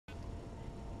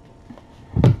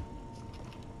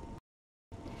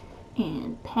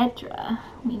And Petra.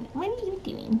 I mean, what are you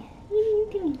doing? What are you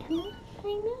doing, huh?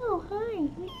 I know. Hi.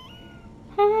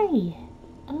 Hi.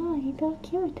 Oh, you're so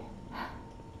cute.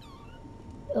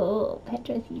 Oh,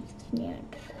 Petra sees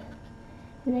snacks.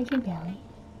 Is that your belly?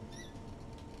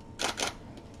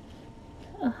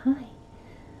 Oh, hi.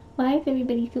 Why is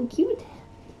everybody so cute?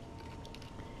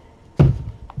 Do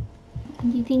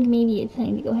you think maybe it's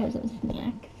time to go have some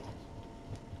snacks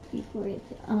before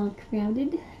it's all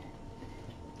crowded?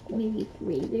 Maybe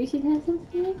Razor should have some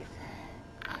snacks?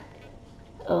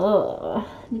 Oh,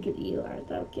 look at you, are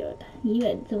so cute. You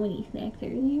had so many snacks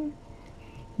earlier.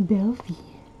 Belfie.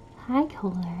 Hi,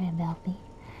 Kohler and Belfie.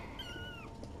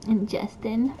 And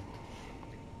Justin.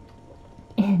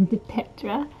 And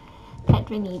Petra.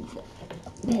 Petra needs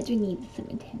some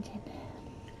attention.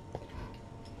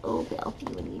 Oh, Belfie,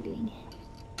 what are you doing?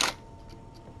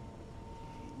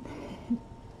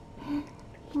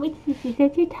 What's this? Is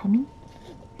that your tummy?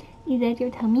 Is that your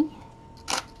tummy?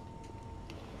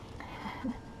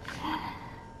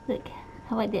 Look,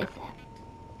 how about this?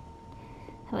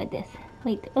 How about this?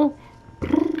 Wait, oh.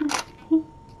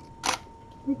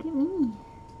 Look at me.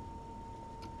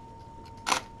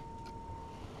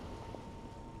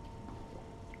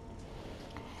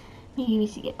 Maybe we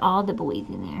should get all the boys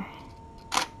in there.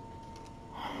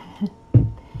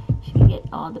 Should we get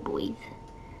all the boys?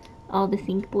 All the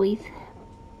sink boys?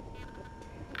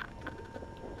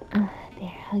 There,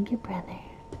 hug your brother.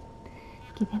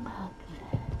 Give him hugs.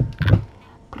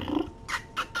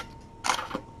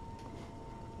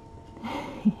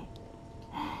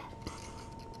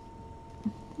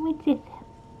 What's it?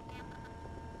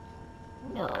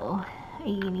 No. Are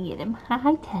you gonna get him?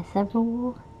 Hi, Tessa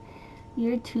Roll.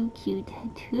 You're too cute.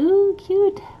 Too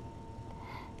cute.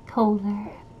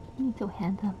 Kohler. You're so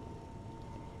handsome.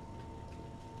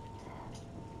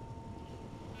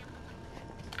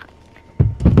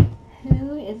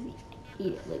 Who is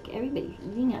eating? Look, everybody's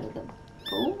eating out of the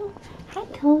bowl. Hi,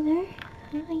 Kohler.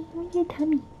 Hi, where's your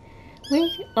tummy?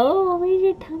 Where's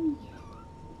your tummy?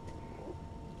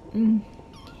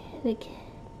 Look.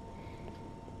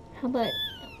 How about...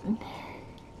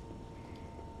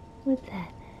 What's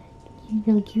that? You're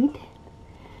so cute.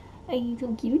 Are you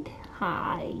so cute?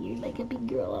 Hi, you're like a big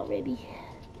girl already.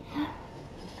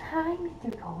 Hi,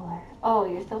 Mr. Kohler. Oh,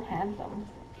 you're so handsome.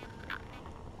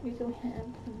 You're so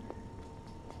handsome.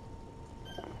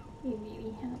 You're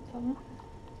really handsome.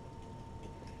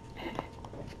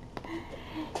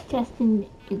 Justin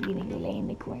is gonna go lay in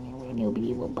the corner where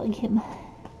nobody will bug him.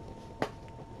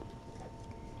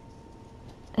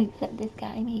 Except this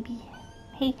guy, maybe.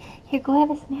 Hey, here, go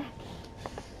have a snack.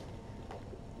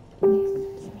 There's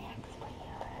some snacks for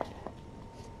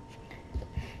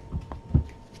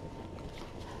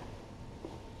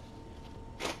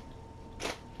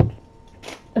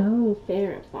you. Oh,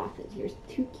 Farrah Fawcett, you're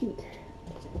too cute.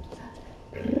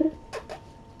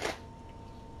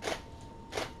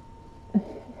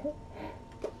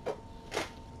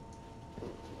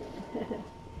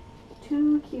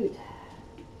 Too cute.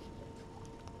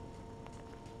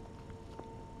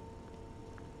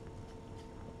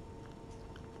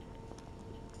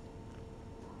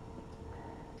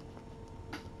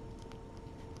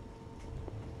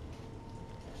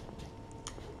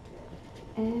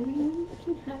 Everyone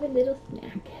can have a little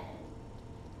snack.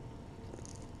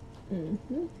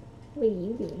 What are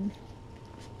you doing?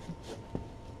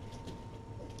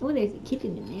 Oh, there's a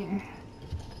kitten in there.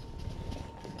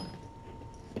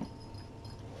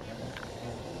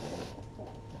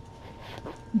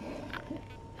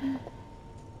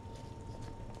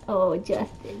 Oh,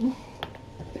 Justin.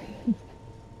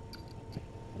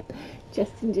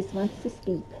 Justin just wants to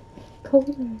sleep.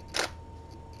 Kohler.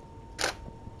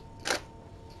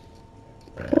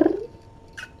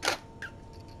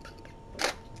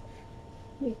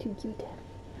 You're too cute.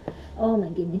 Oh my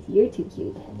goodness, you're too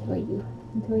cute. So are you.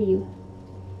 So are you.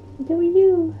 So are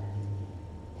you.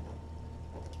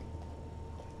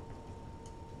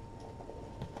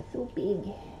 So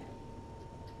big.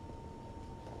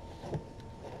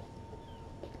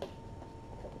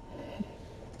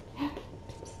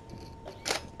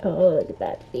 Oh, look at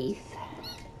that face.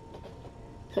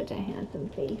 Such a handsome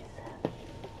face.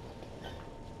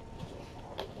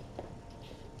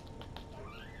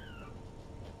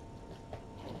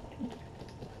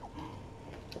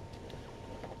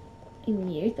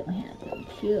 And you're so handsome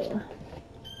too.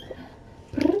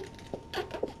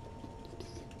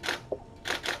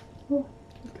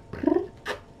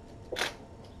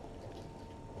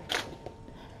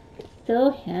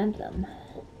 So handsome.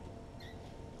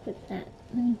 What's that?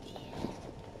 Let me see.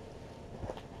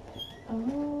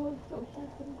 Oh, so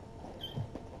handsome.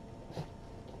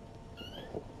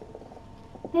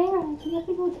 you have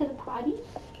to go to the potty?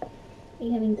 Are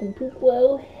you having some poop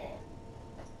woe?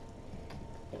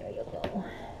 There you go.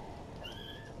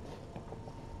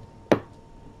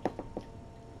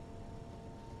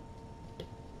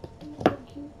 So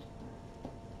cute.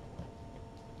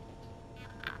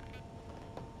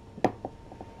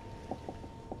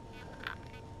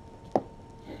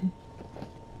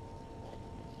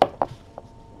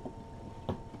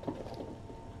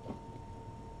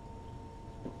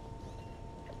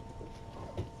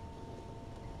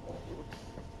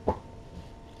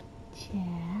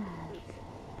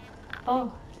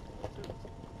 Oh,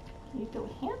 you're so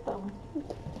handsome.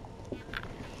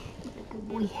 Good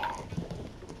boy.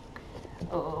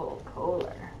 Oh,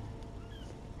 Kohler.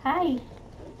 Hi.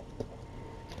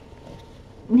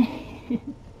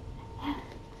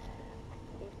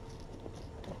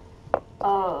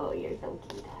 Oh, you're so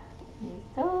cute. You're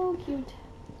so cute.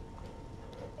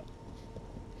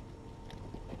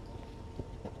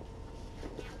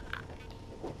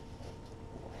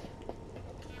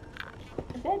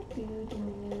 Is that food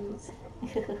in the nose?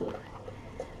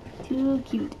 Too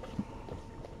cute.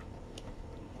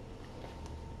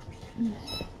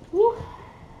 Woo.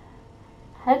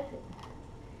 Hudson.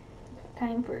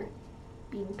 Time for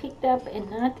being picked up and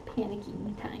not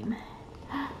panicking time.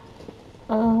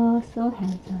 Oh, so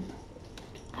handsome.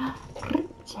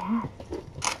 Jazz.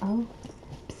 Oh.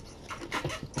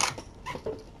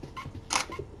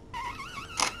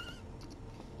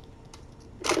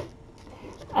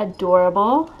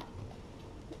 Adorable.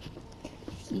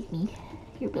 Excuse me,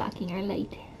 you're blocking our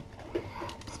light.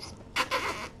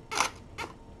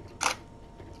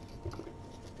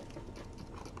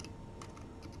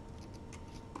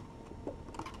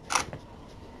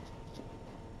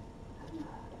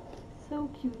 So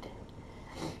cute.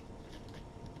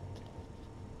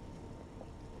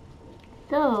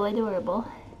 So adorable.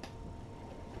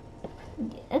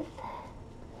 Yes.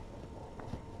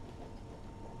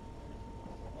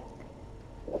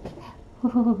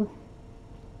 Oh,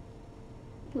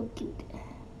 so cute.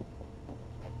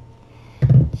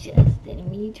 Just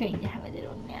me trying to have a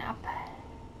little nap.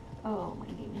 Oh my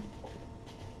goodness.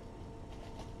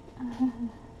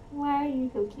 Why are you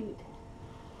so cute?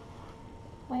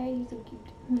 Why are you so cute?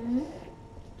 Hmm?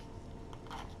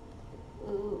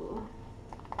 Ooh.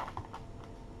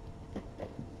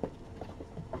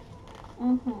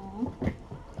 Mm-hmm.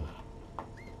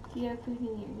 Do you have food in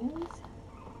your nose?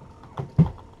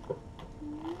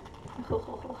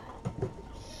 Oh.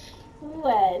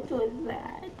 What was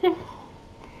that?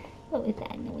 What was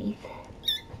that noise?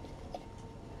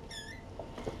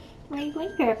 Where are you going,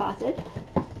 Farrah Fawcett?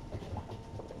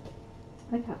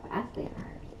 Look how fast they are.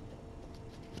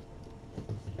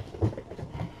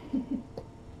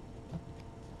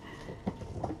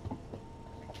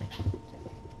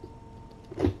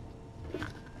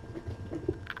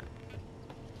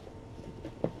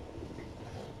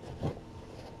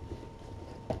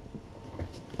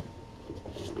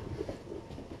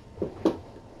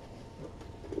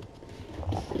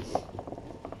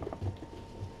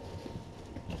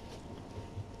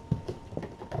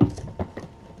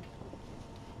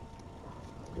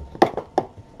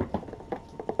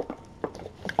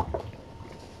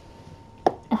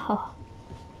 Oh.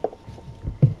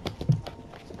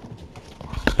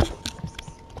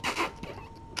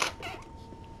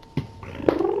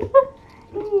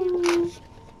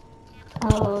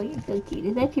 Oh, you're so cute.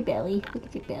 Is that your belly? Look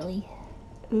at your belly.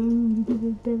 Ooh, look at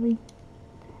your belly.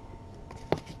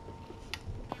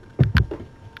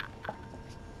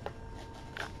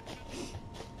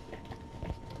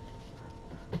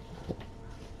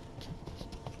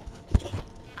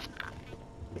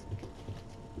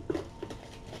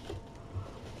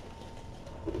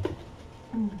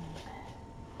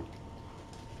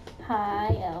 Hi,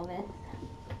 Elvis.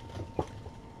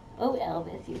 Oh,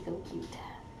 Elvis, you're so cute.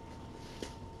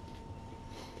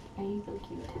 Are you so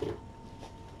cute?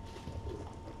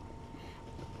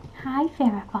 Hi,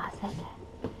 Farrah Fawcett.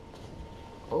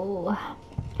 Oh.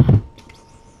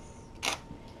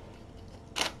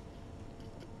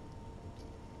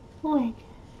 What?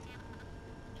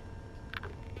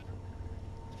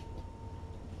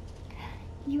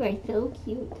 You are so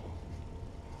cute.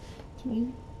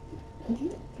 Can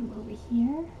you come over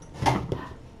here?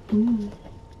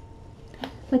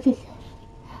 What's this?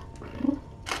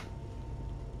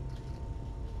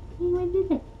 Hey, what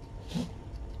is it?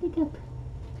 Wake up.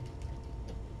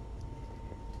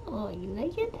 Oh, you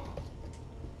like it?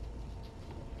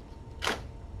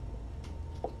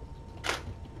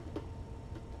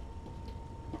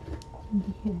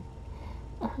 Yeah.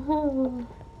 Oh.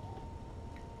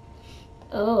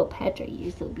 Oh, Petra,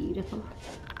 you're so beautiful.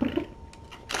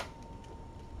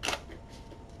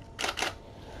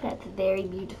 very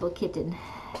beautiful kitten.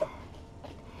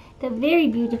 It's a very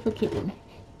beautiful kitten.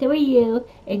 So are you,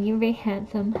 and you're very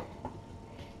handsome.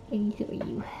 And so are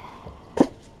you.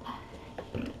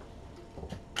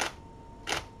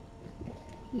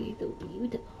 You're so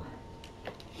beautiful.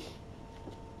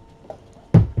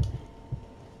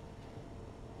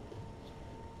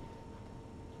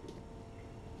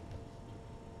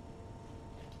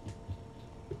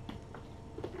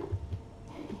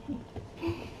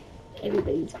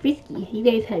 Everybody's frisky. You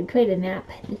guys had quite a nap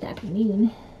this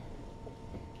afternoon.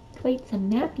 Quite some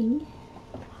napping.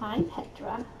 Hi,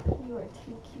 Petra. You are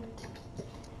too cute.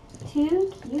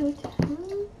 Too cute.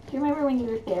 Do you remember when you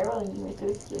were feral and you were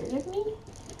so scared of me?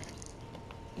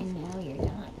 And now you're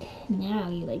not. Now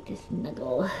you like to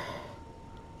snuggle.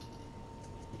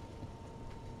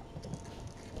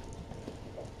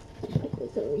 Put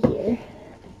this over here.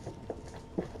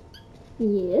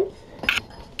 Yes.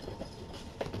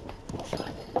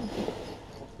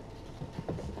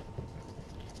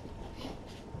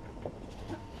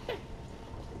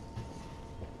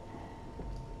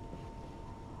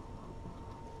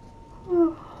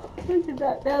 Look at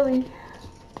that belly.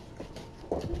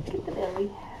 Look at the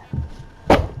belly.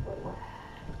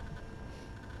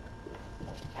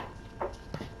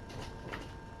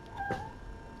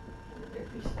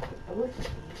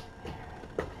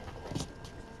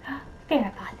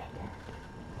 Farrah Fawcett.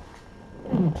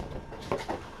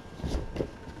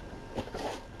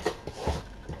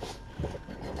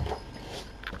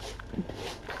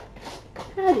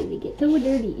 How did it get so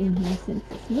dirty in here since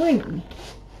this morning?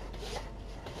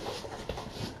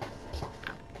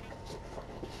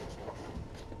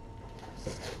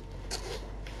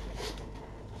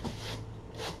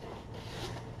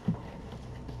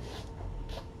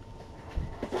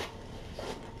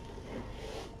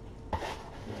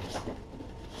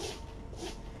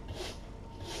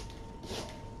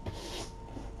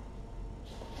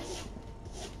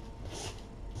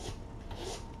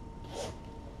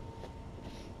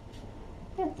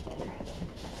 That's better.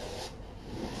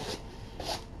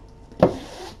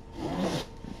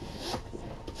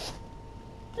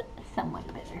 Somewhat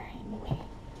better, anyway.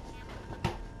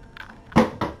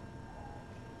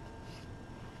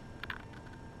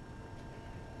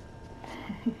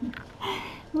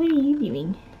 What are you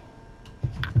doing?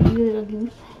 You little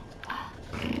goose.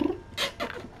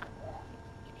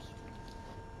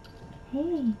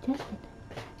 Hey, Justin.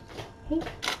 Hey.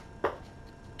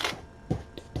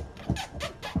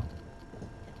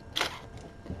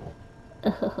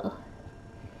 Oh,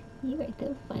 you are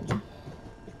so funny.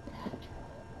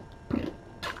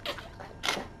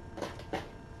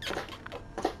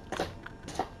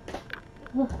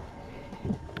 Oh.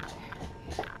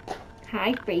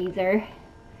 Hi, Fraser.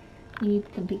 We need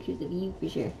some pictures of you for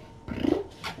sure.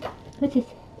 What's this?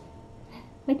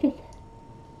 What's this?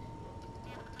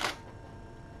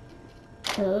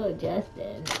 Oh,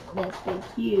 Justin. That's so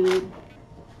cute.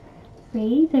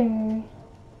 Fraser.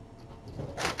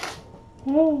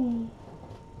 Hey.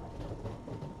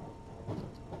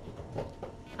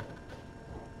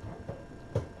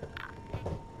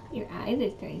 Your eyes are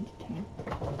starting to turn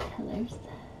colors.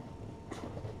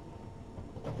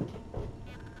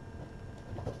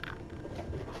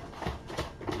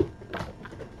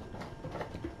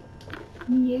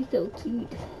 You're so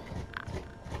cute.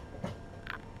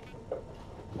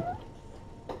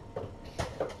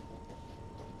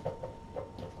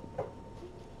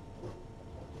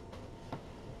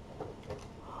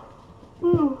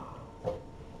 Ooh.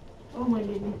 Oh my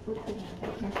goodness, what's going on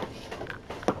right here?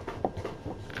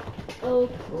 Oh,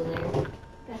 cooler.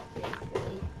 That's very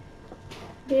silly.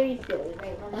 Very silly,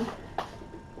 right, Mama?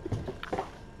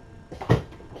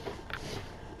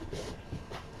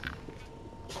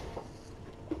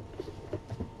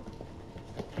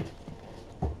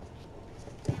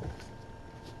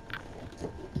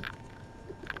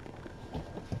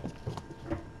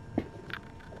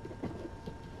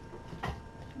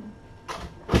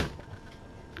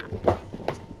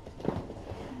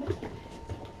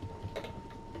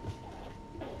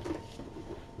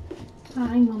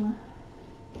 Hi, Mama.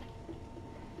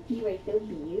 You are so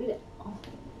beautiful.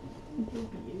 So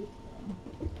beautiful.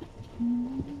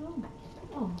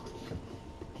 Oh.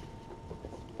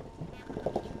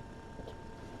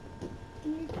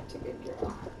 You're such a good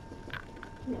girl.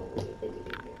 No, you're such a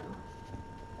good girl.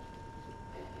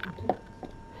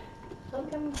 How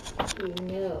come you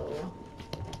know?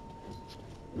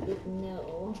 You just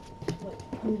know what's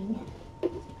coming.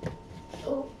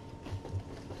 Oh.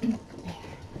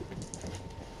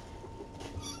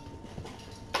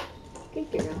 Good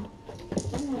girl.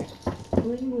 One more.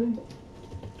 One more.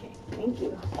 Okay, thank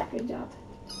you. Good job.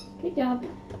 Good job.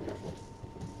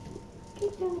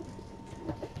 Good job.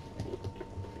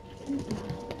 Good job.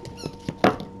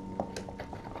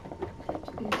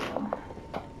 Good job.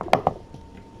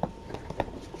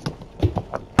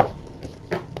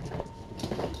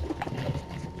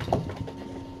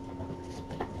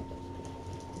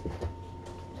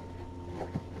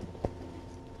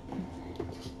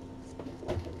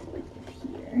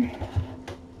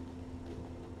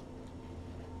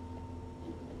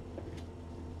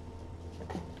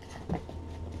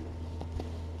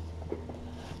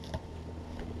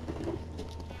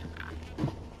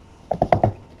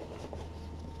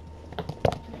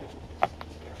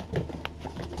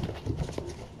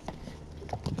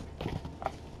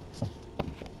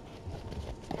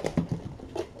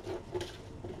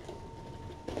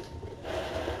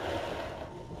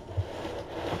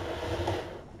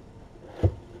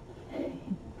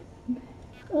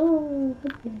 Oh,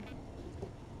 okay.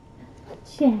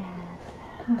 Chaz.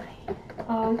 Hi.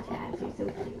 Oh, Chaz, you're so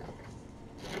cute.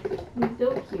 You're so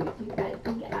cute. You've got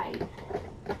big eyes.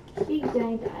 Big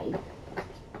giant eyes.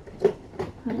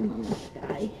 Hi, Mama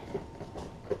Sky.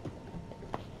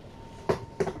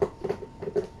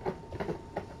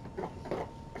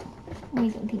 I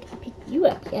don't think I picked you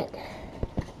up yet.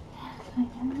 I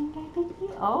don't think I picked you.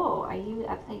 Oh, are you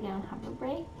upside down hover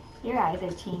brain? Your eyes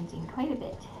are changing quite a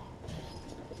bit.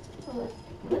 So let's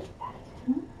flip that.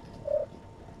 Huh?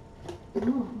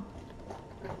 Oh.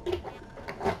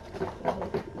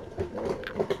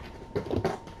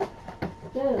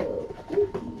 So easy.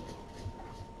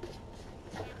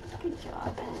 Good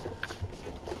job.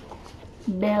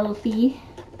 Belfie.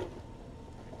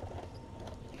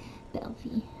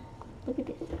 Belfie. Look at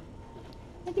this.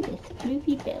 Look at this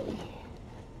floofy belly.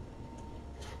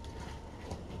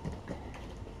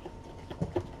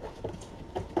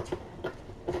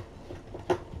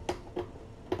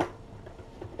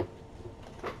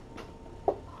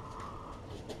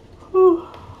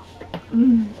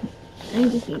 I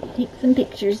just need to take some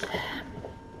pictures.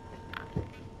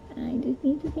 I just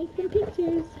need to take some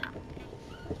pictures.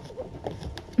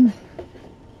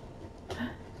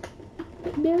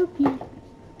 Belfie.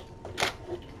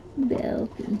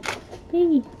 Belfie.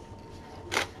 Hey.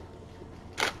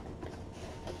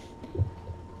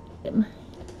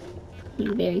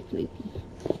 He's very sleepy.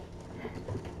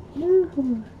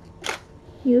 Ooh.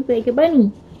 He looks like a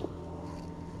bunny.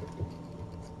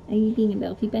 Are you being a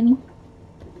Belfie bunny?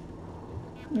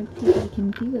 Let's see if I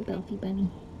can do a Belfie bunny.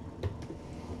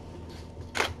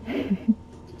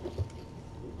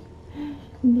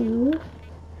 No.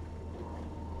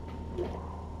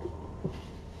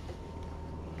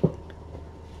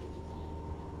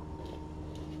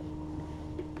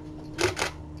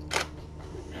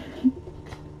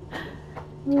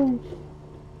 What?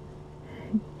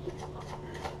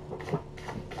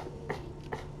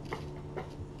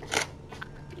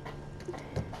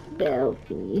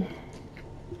 Belfie.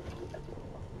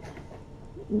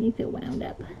 He's so wound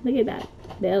up. Look at that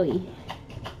belly.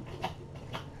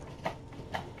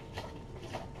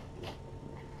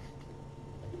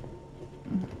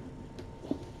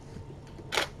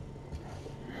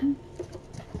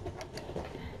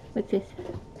 What's this?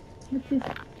 What's this?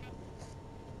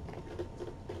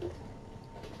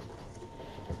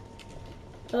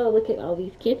 Oh, look at all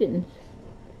these kittens.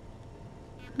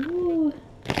 Ooh.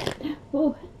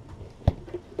 Oh.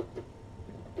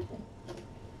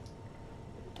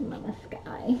 Mama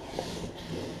Sky.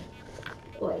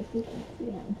 Oh, I see some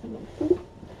sit down.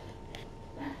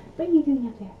 What are you doing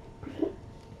up there?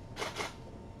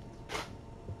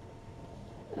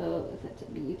 Oh, such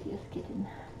a beauteous kitten.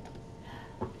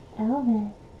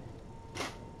 Elvis.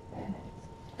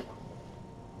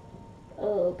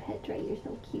 Oh, Petra, you're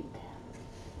so cute.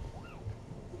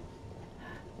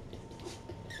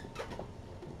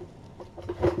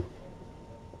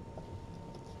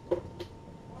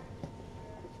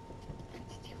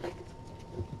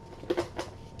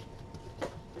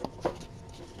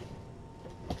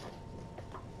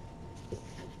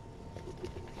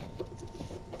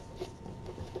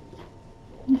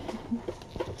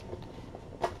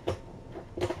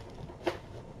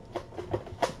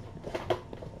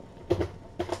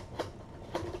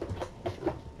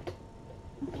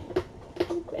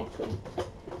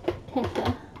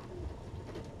 Tessa.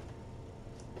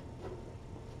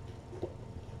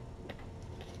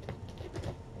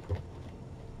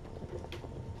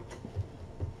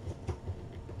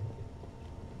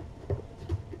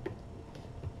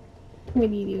 What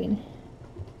are you doing?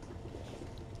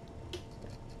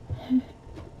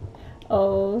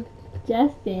 Oh,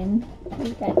 Justin,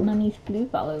 you've got Mommy's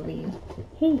floof all over you.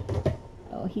 Hey.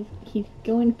 Oh, he's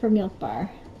going for milk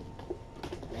bar.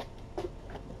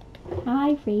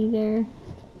 Hi, Fraser.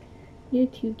 You're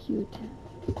too cute.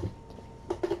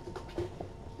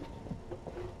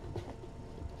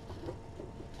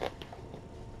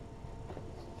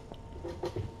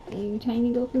 Are you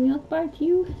trying to go for milk bar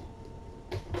too?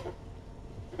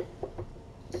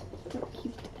 So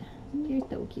cute. You're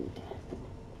so cute.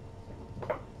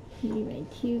 You are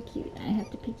too cute. I have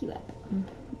to pick you up.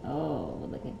 Oh,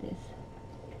 look at this.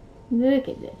 Look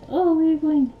at this. Oh, where are you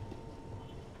going?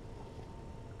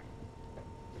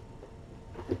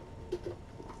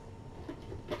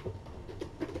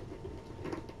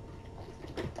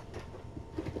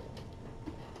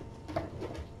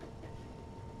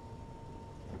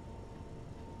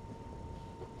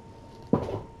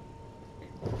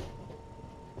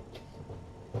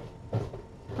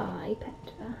 Hi,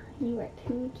 Petra. You are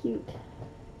too cute.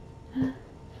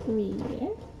 Reader.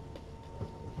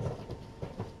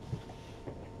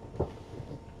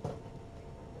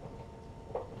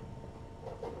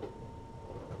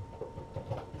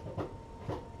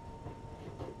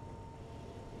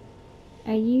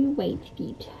 Are you white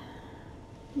feet?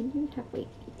 You have white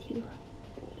feet too.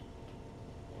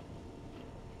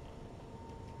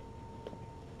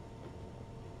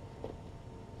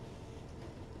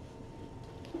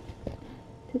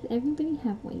 Does everybody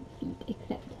have white feet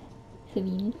except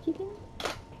Savina's chicken?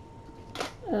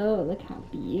 Oh, look how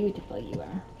beautiful you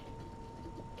are.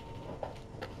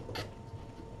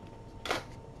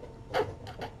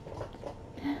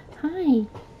 Hi,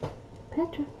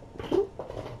 Petra.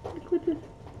 Look what this.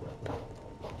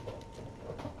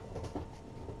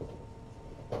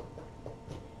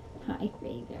 Hi,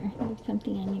 Fraser. There's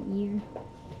something on your ear.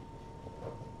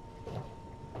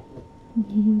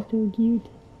 He's so cute.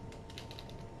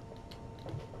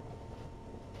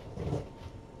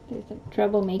 There's some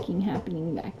troublemaking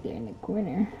happening back there in the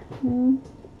corner.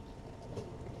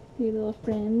 Your little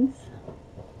friends.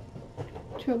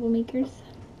 Troublemakers.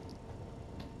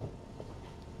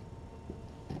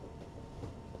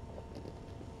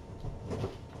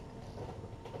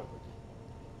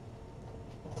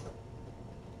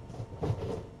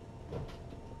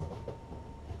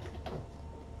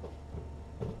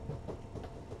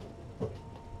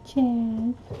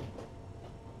 Chaz.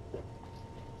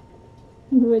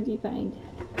 What'd you find?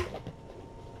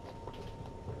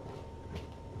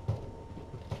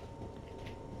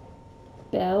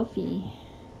 Belfie.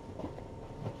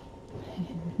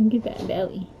 Look at that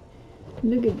belly.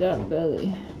 Look at that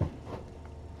belly.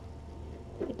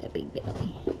 Look at that big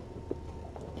belly.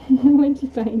 What'd you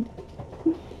find?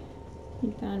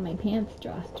 You found my pants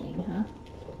drawstring, huh?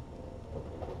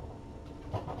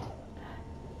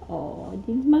 Oh,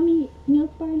 did Mommy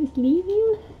Milk Bar just leave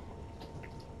you?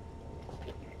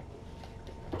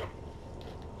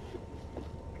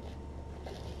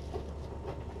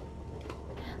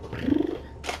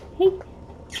 Hey!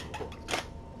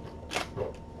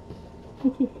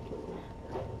 What's this?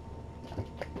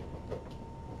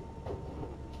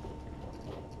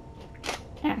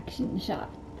 Action shot.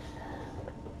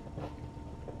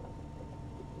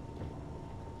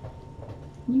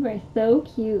 You are so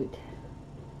cute.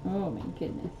 Oh my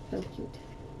goodness, so cute.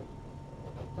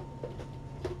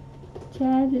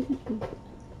 Chaz, this is cute.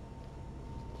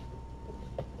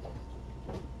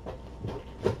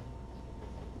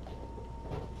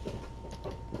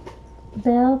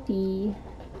 Belfie.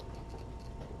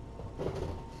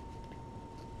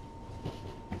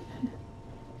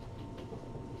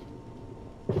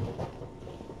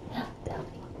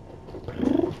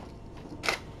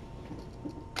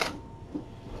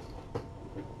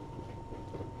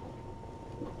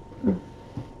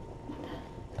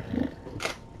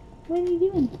 What are you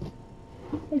doing?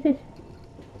 What's this?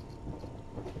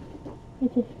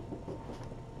 What's this?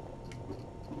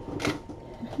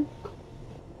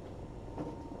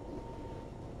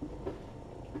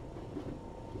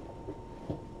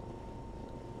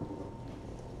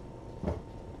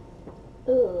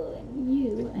 Oh, and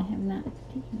you, I have not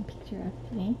taken a picture of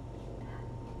today.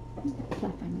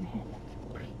 Slap on your head.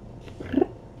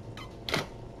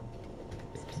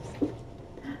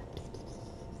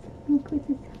 Look, what's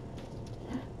this?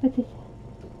 What's this?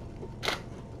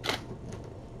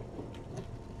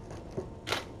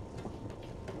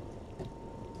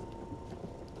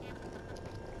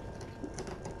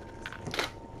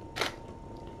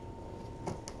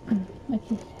 What's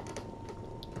this?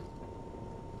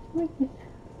 What's this?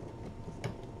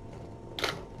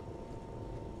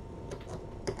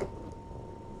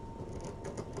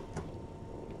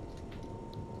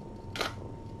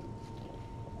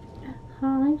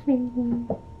 Hi, Fraser.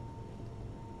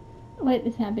 What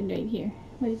has happened right here?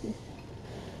 What is this?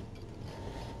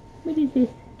 What is this?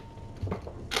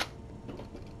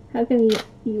 How come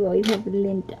you always have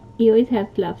lint? You always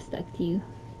have fluff stuck to you.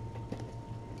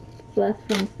 Fluff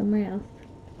from somewhere else.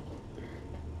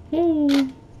 Hey.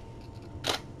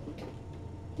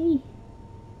 Hey.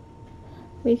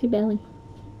 Where's your belly?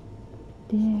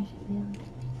 There's your belly.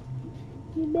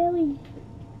 Your belly.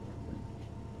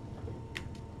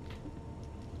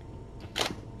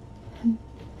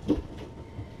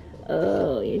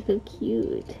 Oh, you're so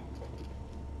cute.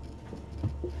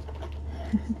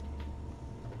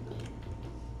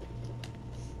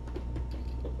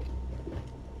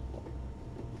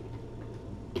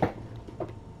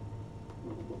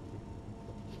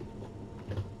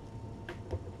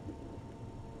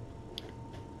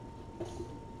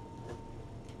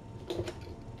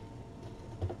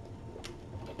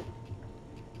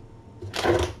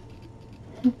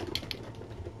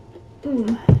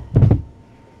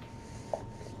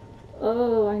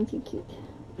 Oh, aren't you cute?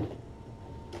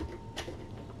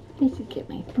 I should get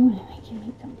my phone and I can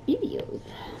make some videos.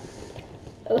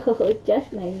 Oh,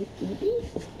 just my baby.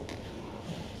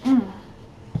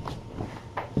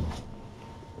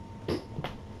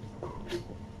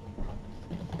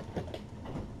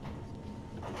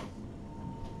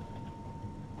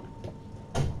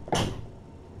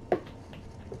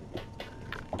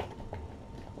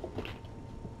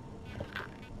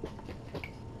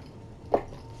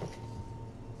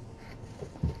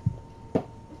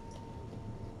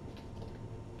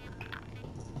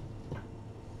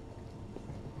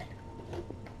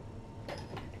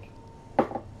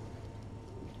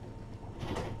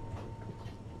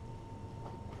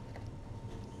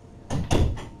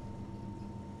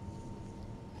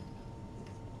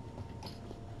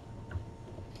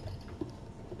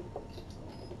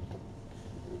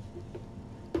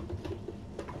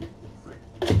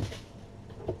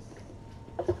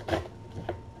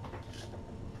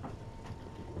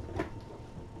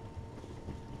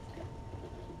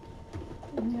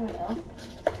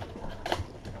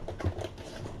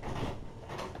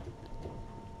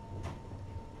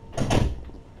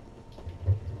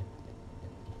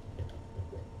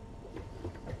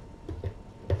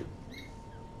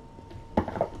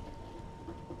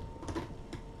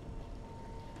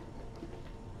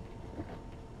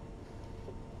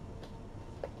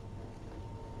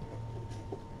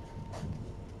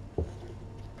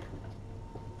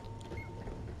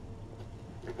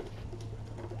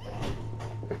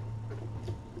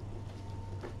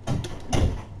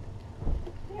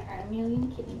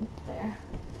 Million kittens there.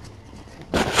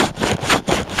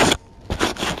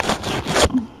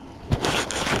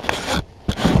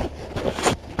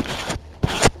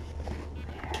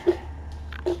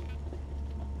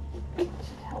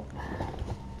 Should help.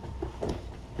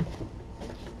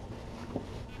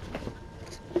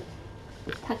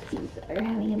 Tuxies are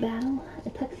having a battle, a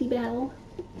tuxie battle.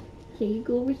 Here, you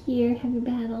go over here, have your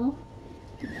battle.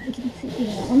 You can sit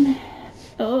down.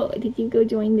 Oh, did you go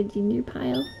join the ginger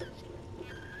pile?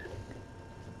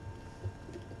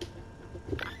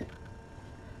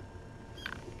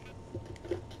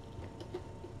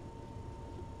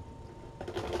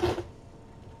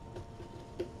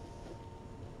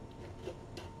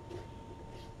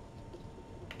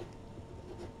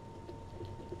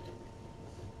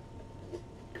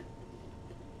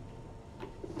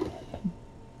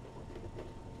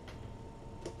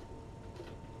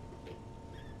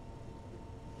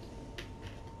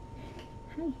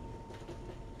 Hi.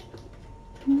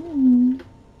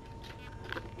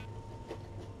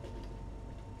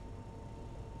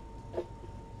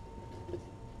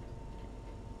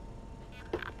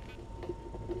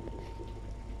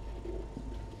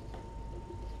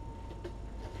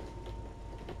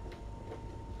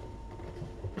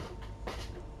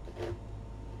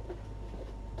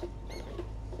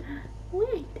 What?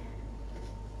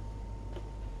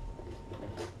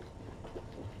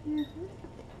 You're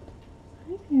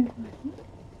hi, everybody.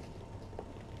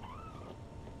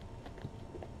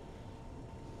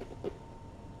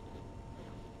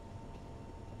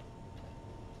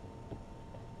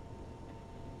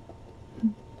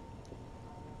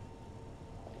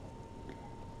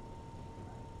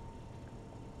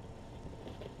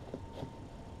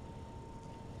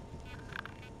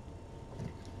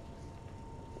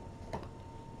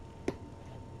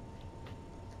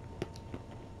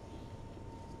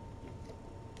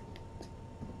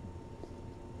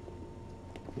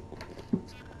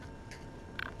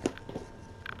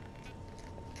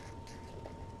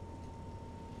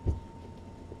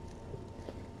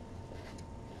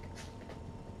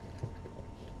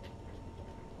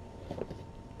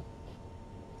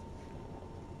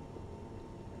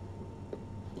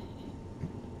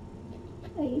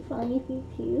 Are you falling asleep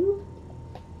too?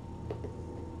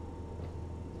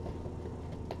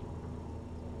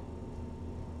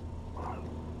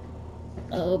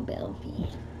 Oh, Belfie.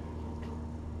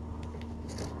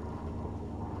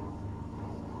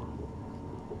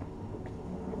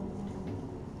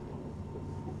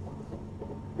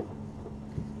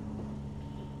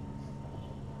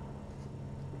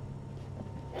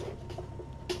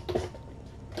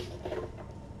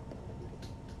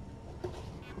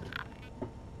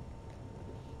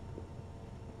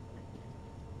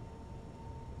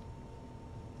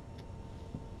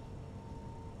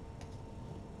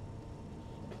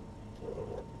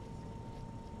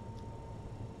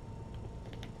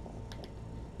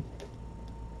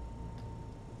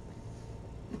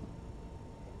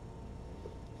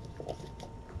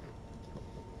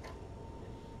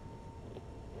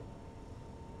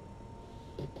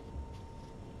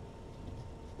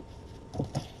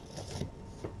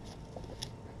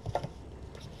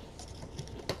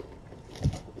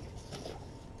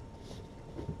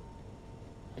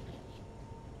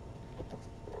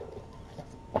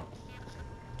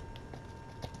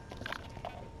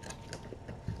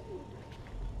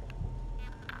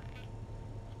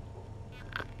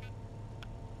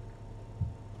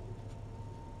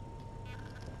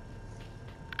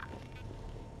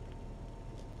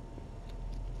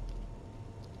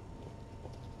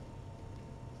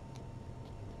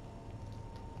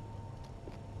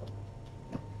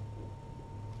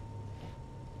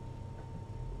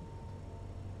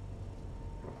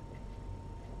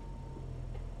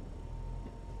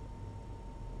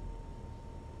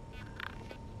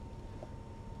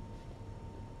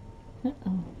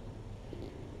 Uh-oh.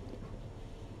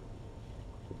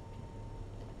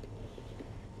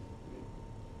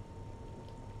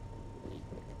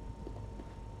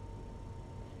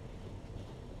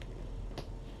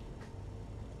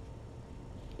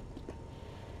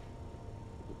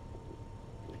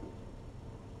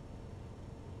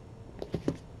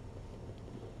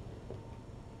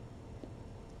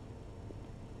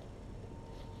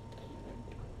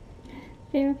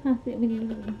 Sarah Fawcett, what are you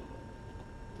doing?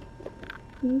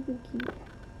 You're so cute.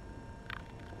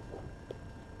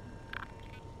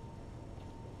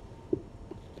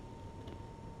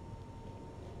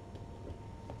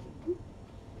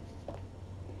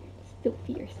 So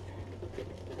fierce.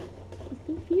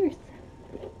 So fierce.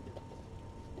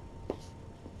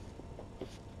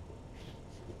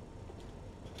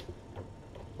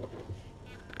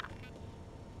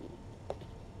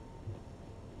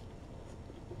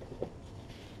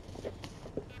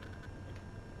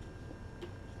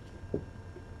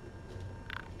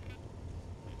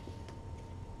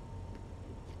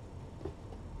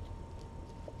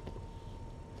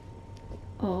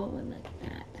 Oh, look at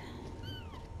that.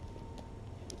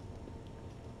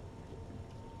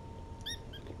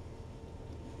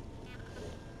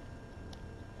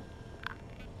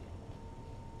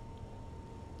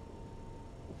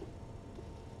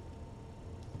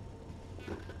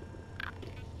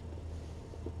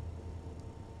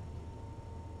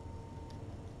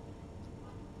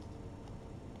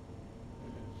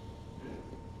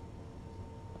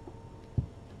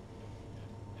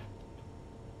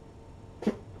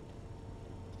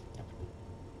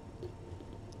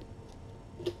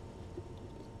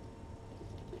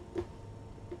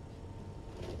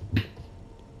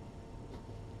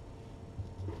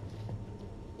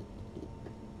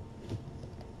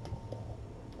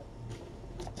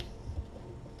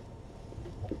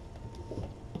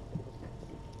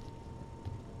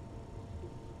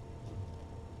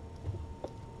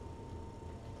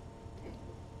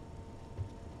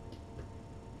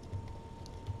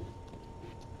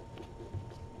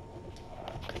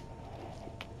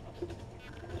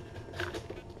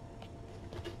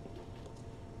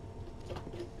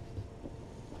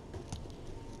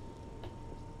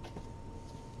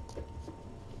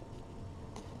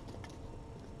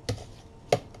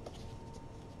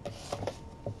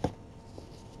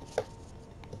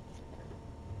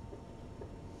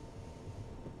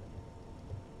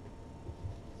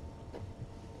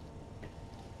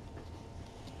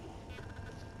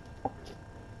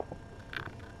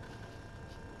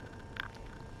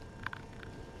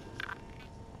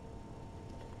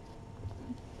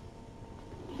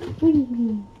 What are you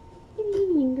doing? What are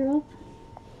you doing, girl?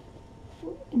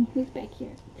 And who's back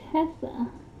here? Tessa.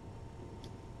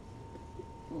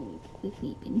 Oh, we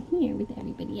sleep in here with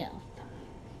everybody else.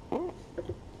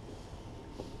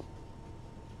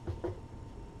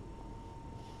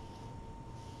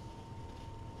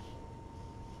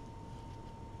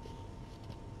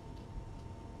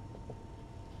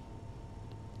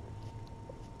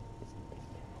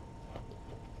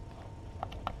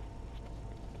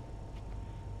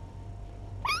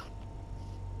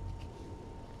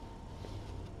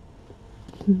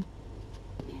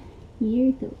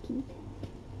 You're so cute.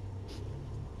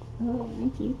 Oh,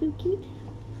 aren't you so cute?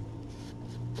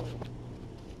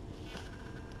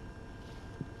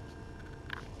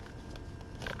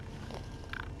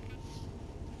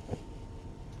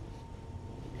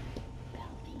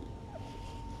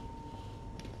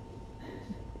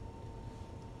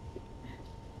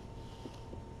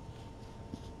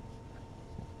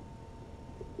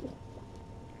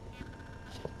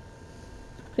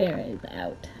 Sarah is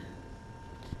out.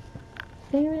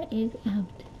 Sarah is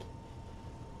out.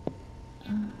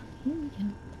 Here we go.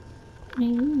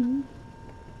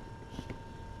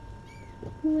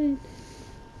 What?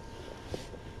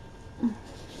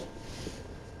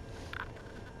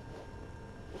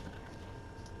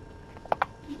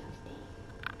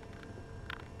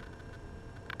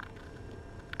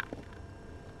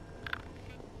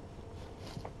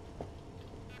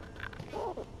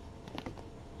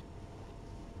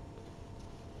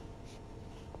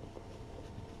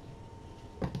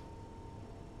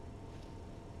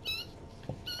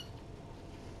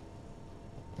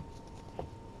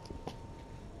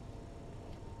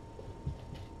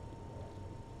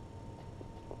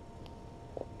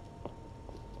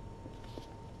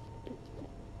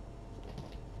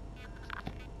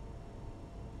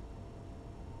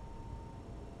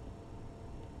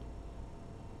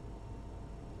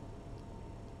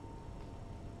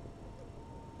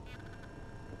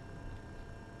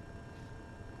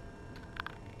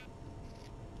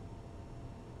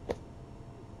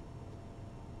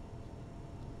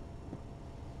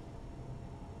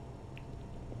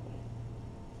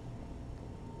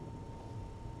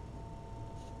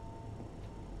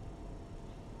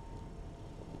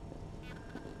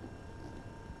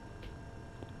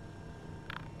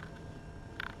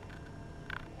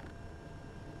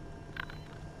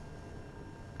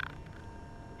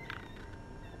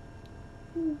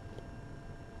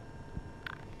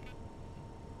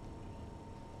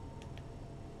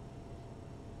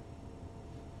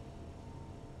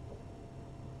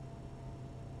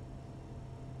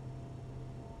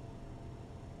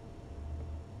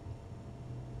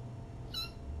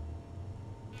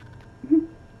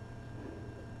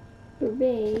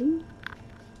 Hooray.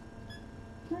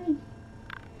 Hi.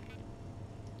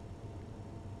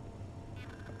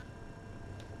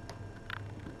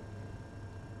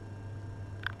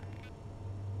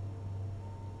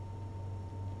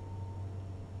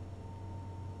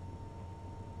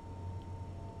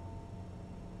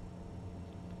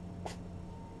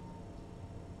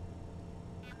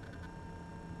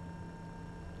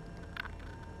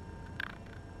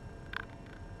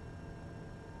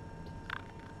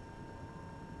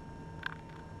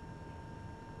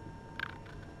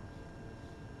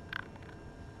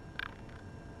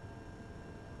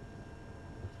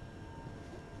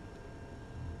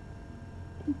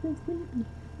 He's so sleepy.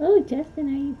 Oh, Justin,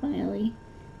 are you finally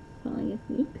falling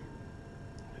asleep?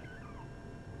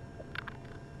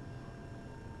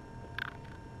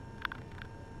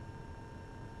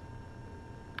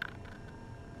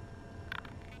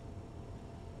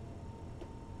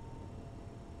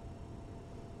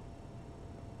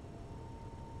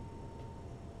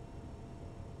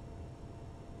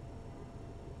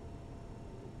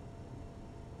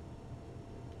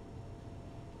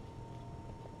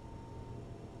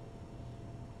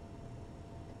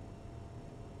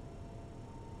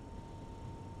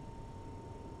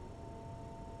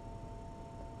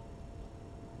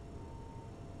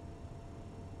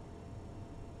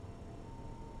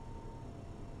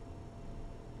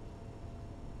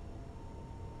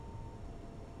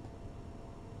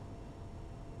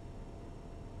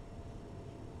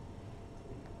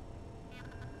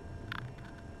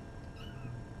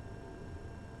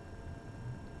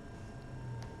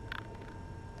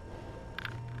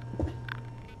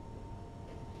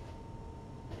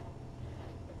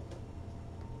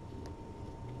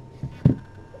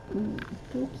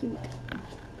 So cute.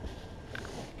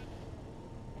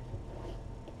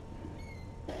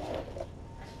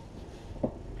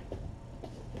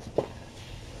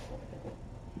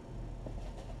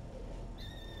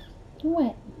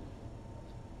 What?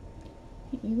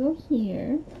 You go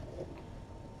here.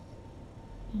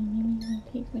 And then I'm going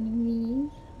to take one of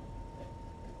these.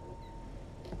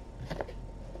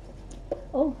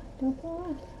 Oh, don't fall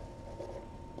off.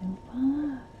 Don't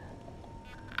fall off.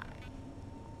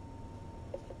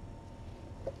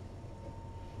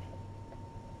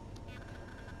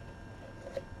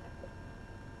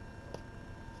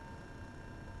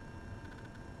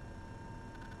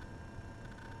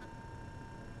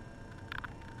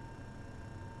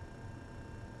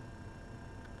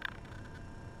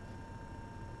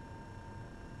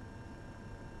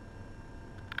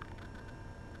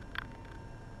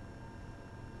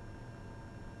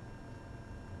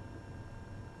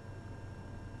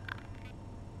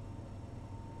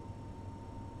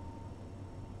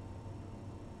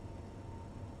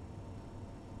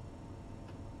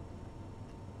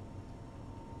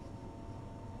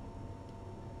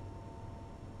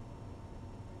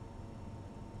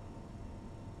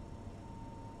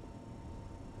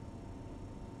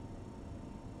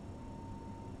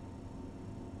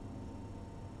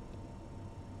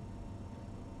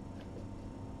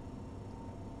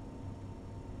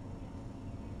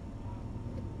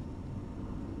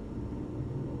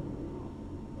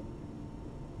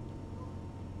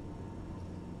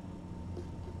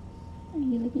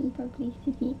 looking for a place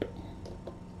to sleep.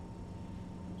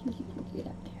 You can do it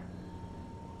up there.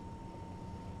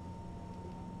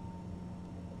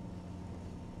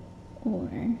 Or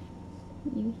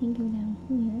you can go down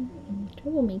here in the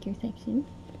troublemaker section.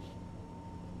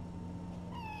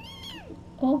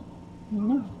 Oh,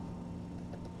 no.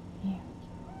 There.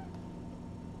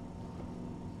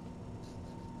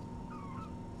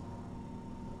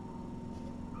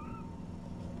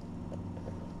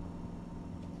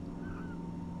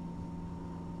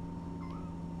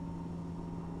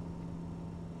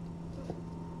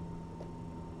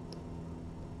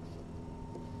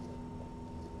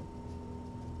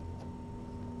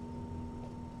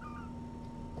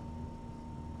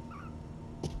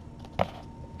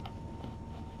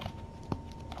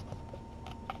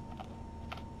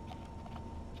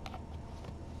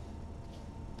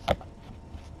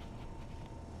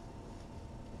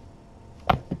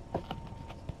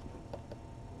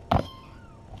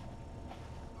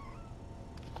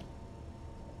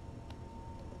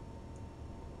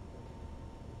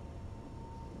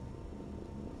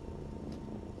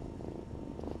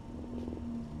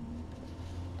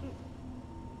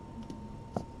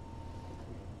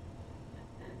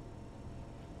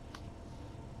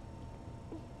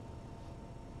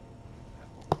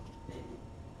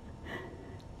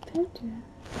 Petra.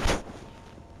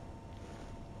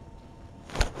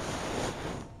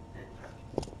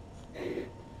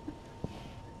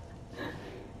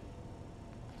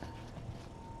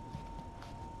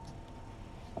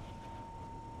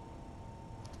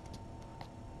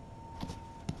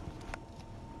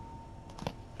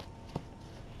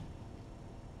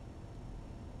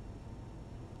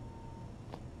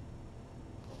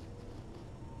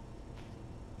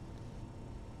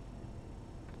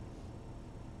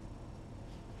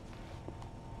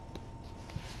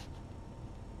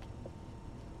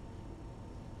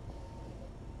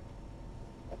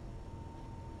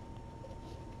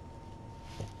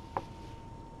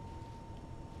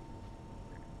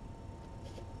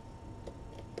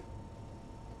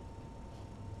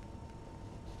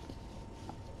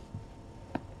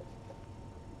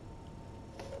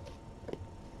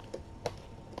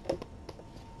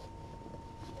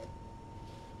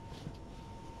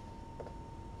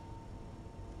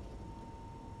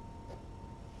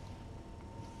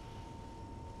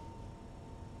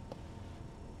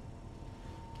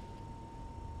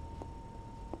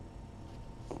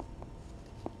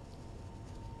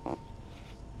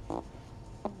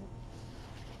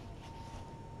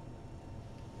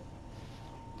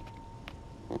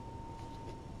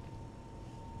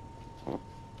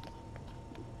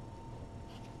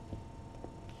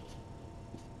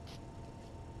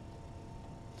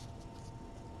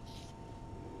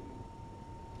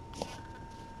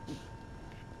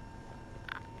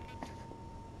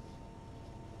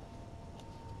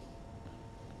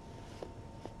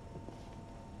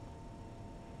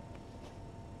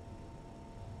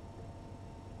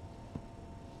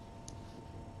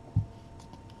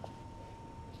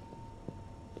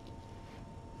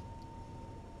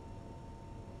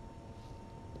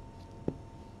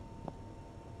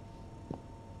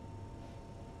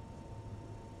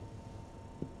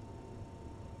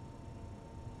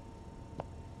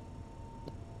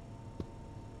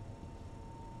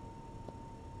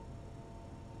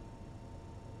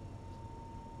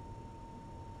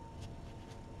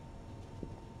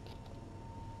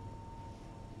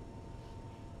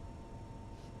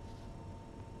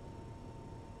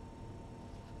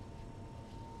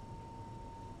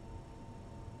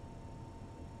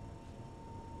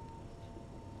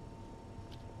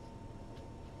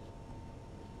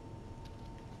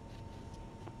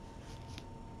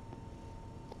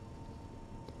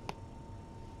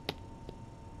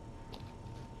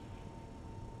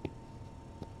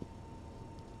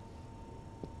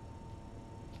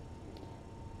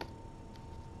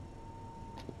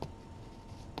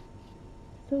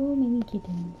 So many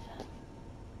kittens.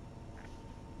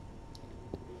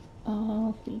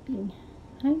 All sleeping.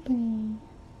 Hi, Bray.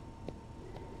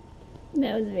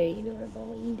 That was very adorable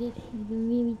what you did. It was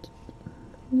really cute.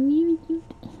 Really cute.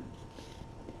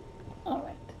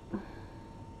 Alright.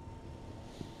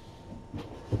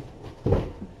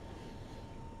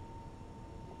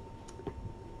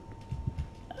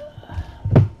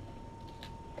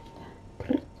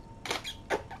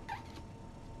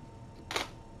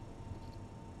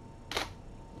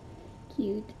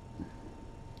 Cute.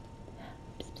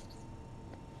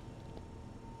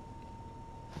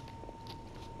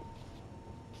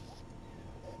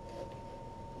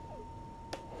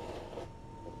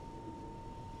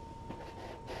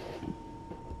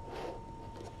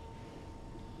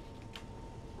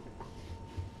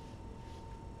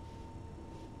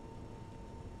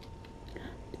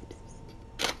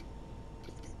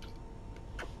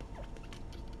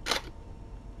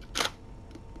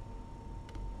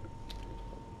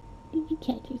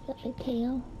 catch yourself a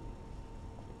tail.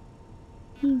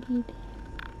 You good.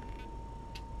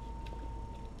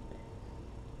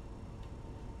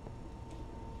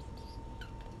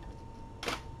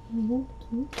 Isn't that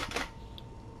cute?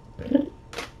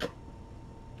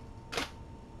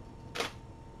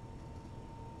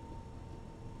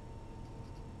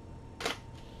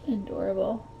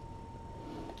 Adorable.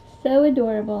 So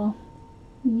adorable.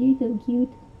 You're so cute.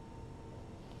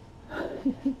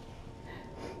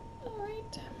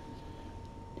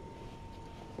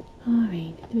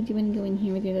 Alright, so do you want to go in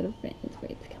here with your little friends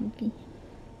where it's comfy?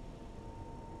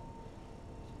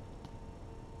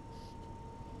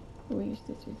 Or your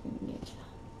sister's going to get you?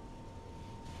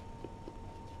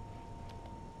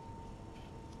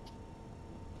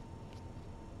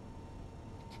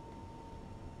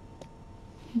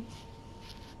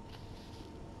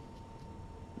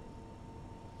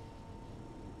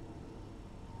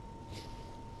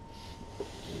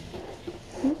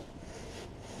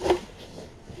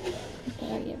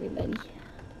 Sorry, everybody.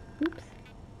 Oops.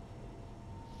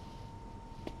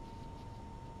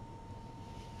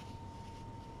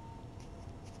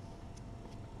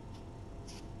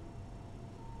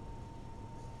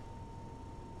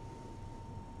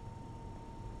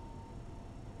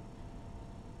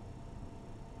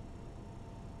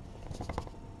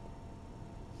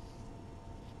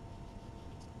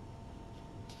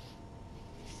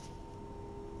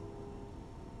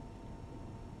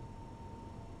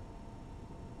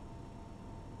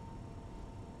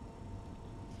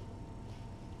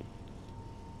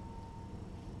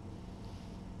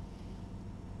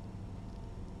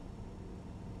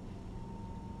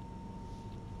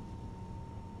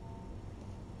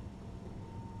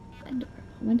 Adorable.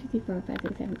 1, 2, 3, 4, 5,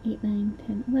 6, 7, 8, 9,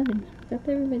 10, 11. That's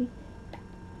everybody.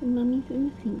 And mommy's in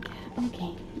the sink.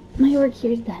 Okay. My work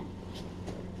here is done.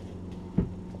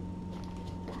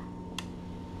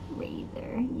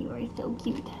 Razor, you are so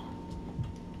cute.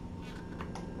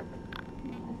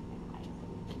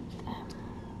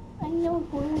 I know,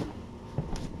 boy.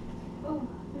 Oh,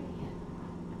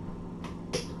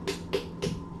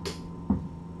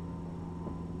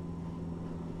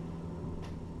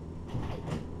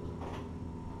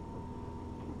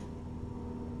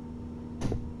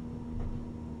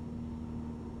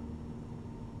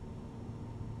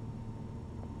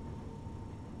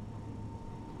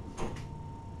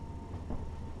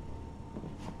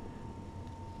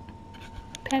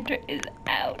 Patrick is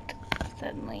out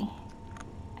suddenly.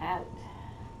 Out.